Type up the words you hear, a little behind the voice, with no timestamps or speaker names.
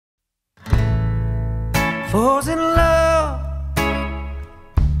Falls in love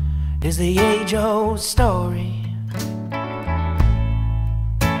is the age-old story.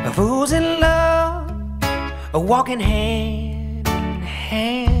 Fools in love are walking hand in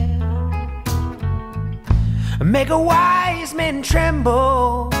hand. Make a wise man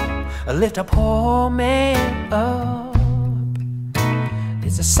tremble, lift a poor man up.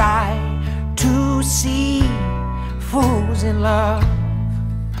 It's a sight to see fools in love.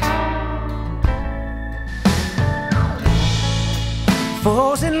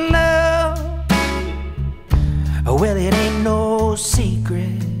 Fools in love, well, it ain't no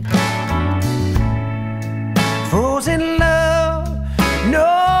secret. Fools in love,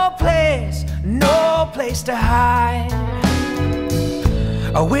 no place to hide.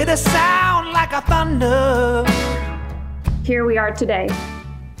 With a sound like a thunder. Here we are today,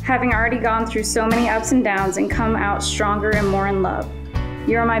 having already gone through so many ups and downs and come out stronger and more in love.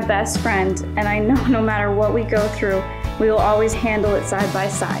 You're my best friend, and I know no matter what we go through, we will always handle it side by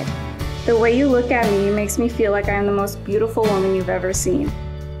side. The way you look at me makes me feel like I am the most beautiful woman you've ever seen.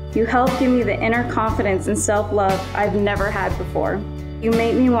 You help give me the inner confidence and self-love I've never had before. You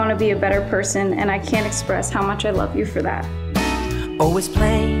make me want to be a better person, and I can't express how much I love you for that. Oh, it's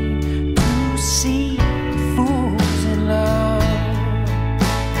plain to see fools in love.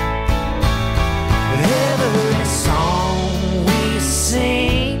 Every song we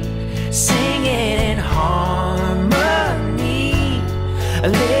sing, sing it in harmony.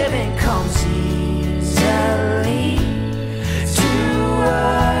 Living comes easily to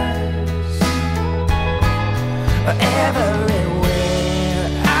us. Everywhere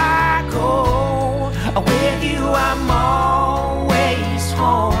I go, with you I'm always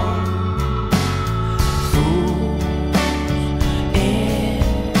home. Fools in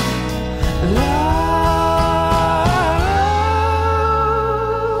love.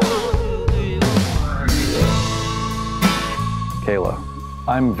 Kayla,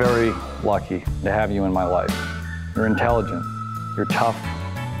 I'm very lucky to have you in my life. You're intelligent, you're tough,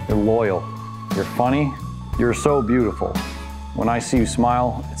 you're loyal, you're funny, you're so beautiful. When I see you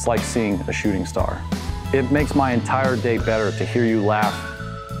smile, it's like seeing a shooting star. It makes my entire day better to hear you laugh.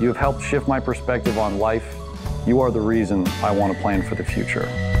 You have helped shift my perspective on life. You are the reason I want to plan for the future.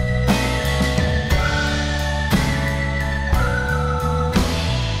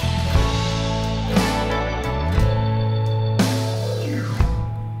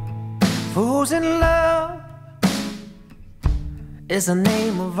 Fools in love is the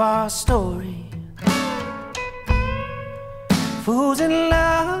name of our story. Fools in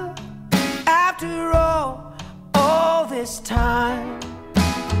love after all this time.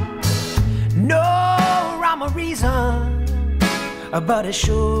 No rhyme or reason, but as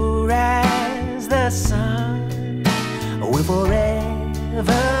sure as the sun, we'll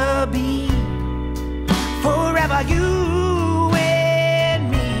forever be, forever you and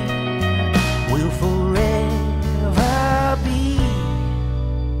me, we'll forever be.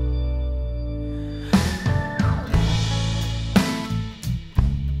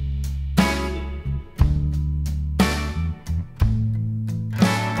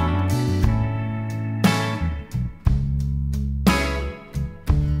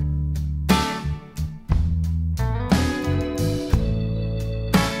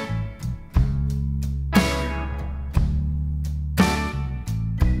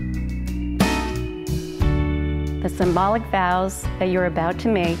 The symbolic vows that you're about to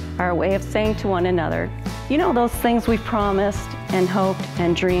make are a way of saying to one another, you know those things we've promised and hoped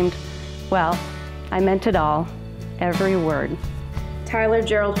and dreamed? Well, I meant it all, every word. Tyler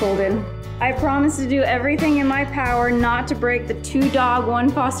Gerald Holden, I promise to do everything in my power not to break the 2-dog,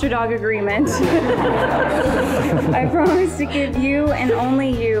 1-foster dog agreement. I promise to give you and only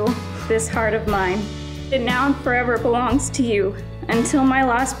you this heart of mine. It now and forever belongs to you. Until my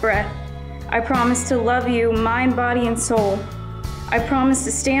last breath, I promise to love you, mind, body, and soul. I promise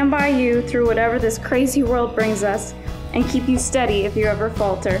to stand by you through whatever this crazy world brings us and keep you steady if you ever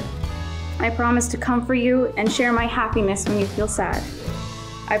falter. I promise to comfort you and share my happiness when you feel sad.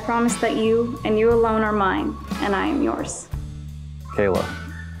 I promise that you and you alone are mine, and I am yours. Kayla,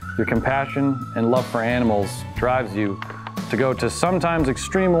 your compassion and love for animals drives you to go to sometimes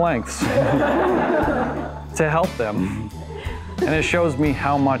extreme lengths to help them. And it shows me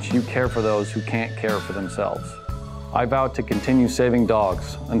how much you care for those who can't care for themselves. I vow to continue saving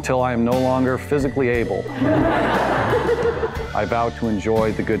dogs until I am no longer physically able. I vow to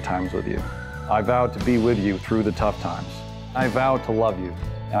enjoy the good times with you. I vow to be with you through the tough times. I vow to love you,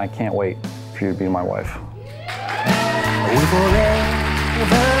 and I can't wait for you to be my wife. We'll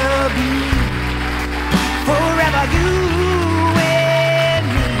forever be, forever you and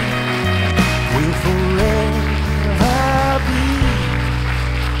me. We'll forever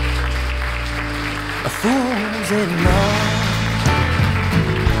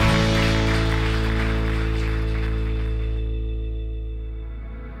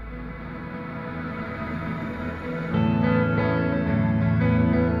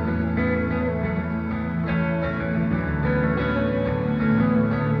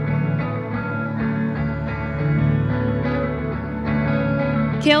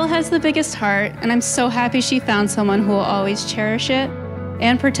Kayla has the biggest heart, and I'm so happy she found someone who will always cherish it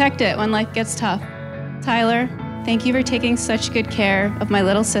and protect it when life gets tough. Tyler, thank you for taking such good care of my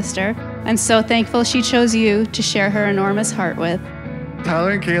little sister. I'm so thankful she chose you to share her enormous heart with.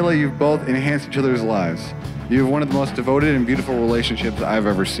 Tyler and Kayla, you've both enhanced each other's lives. You have one of the most devoted and beautiful relationships I've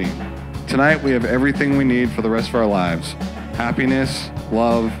ever seen. Tonight, we have everything we need for the rest of our lives: happiness,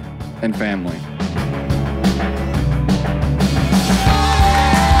 love, and family.